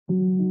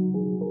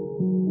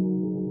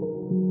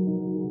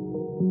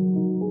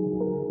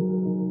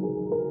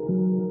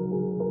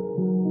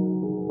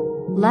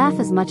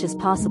Laugh as much as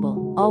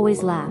possible,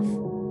 always laugh.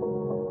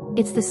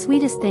 It's the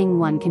sweetest thing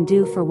one can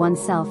do for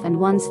oneself and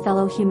one's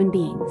fellow human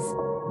beings.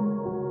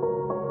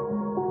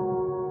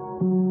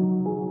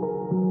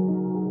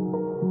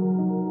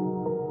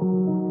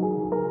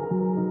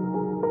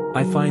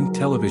 I find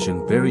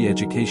television very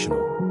educational.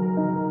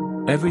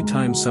 Every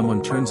time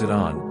someone turns it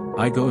on,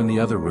 I go in the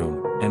other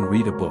room and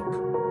read a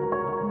book.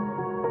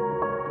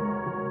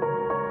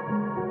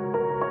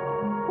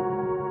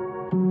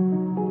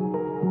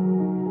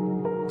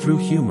 Through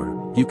humor,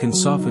 you can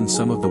soften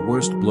some of the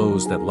worst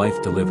blows that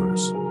life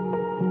delivers.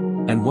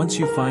 And once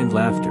you find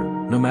laughter,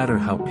 no matter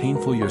how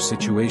painful your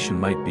situation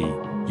might be,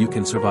 you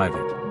can survive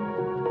it.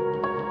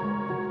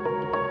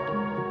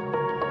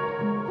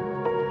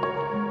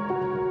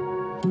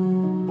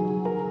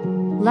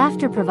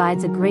 Laughter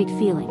provides a great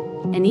feeling,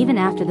 and even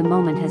after the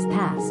moment has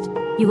passed,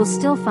 you will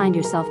still find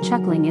yourself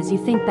chuckling as you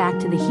think back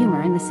to the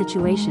humor in the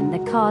situation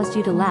that caused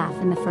you to laugh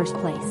in the first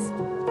place.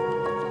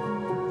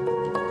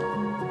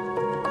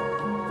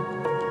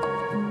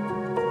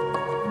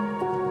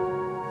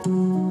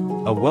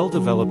 A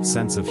well-developed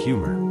sense of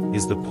humor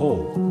is the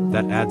pole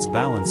that adds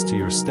balance to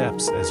your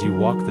steps as you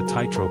walk the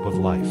tightrope of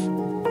life.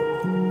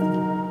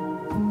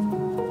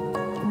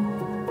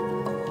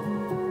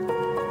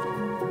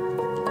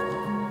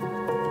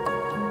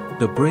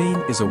 The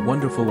brain is a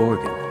wonderful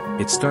organ.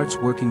 It starts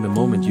working the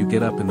moment you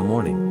get up in the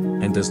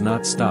morning, and does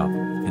not stop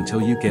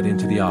until you get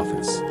into the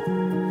office.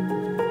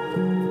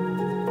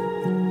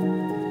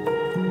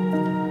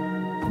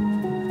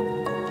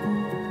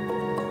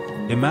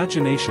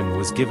 Imagination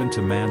was given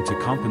to man to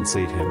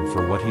compensate him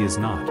for what he is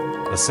not,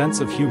 a sense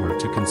of humor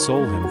to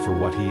console him for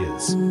what he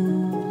is.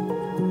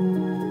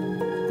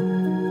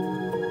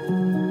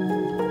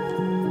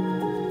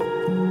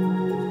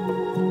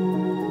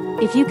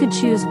 If you could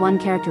choose one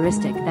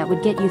characteristic that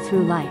would get you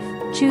through life,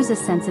 choose a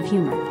sense of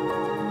humor.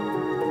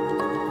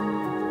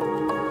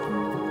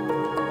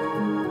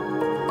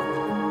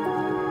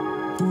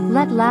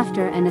 Let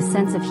laughter and a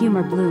sense of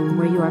humor bloom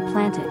where you are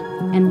planted,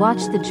 and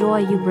watch the joy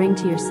you bring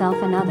to yourself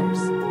and others.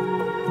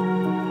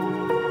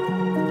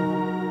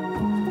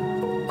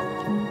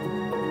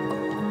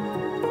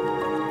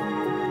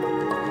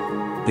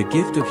 The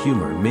gift of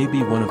humor may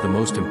be one of the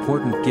most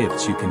important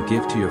gifts you can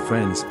give to your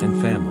friends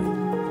and family.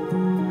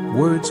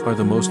 Words are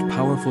the most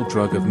powerful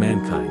drug of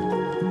mankind.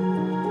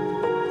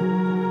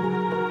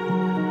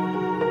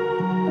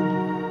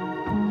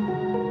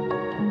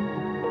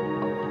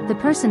 The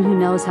person who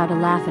knows how to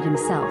laugh at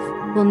himself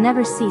will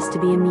never cease to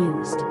be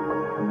amused.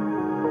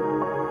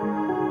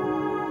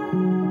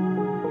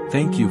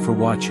 Thank you for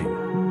watching.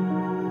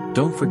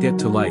 Don't forget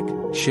to like,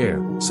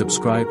 share,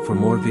 subscribe for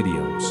more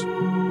videos.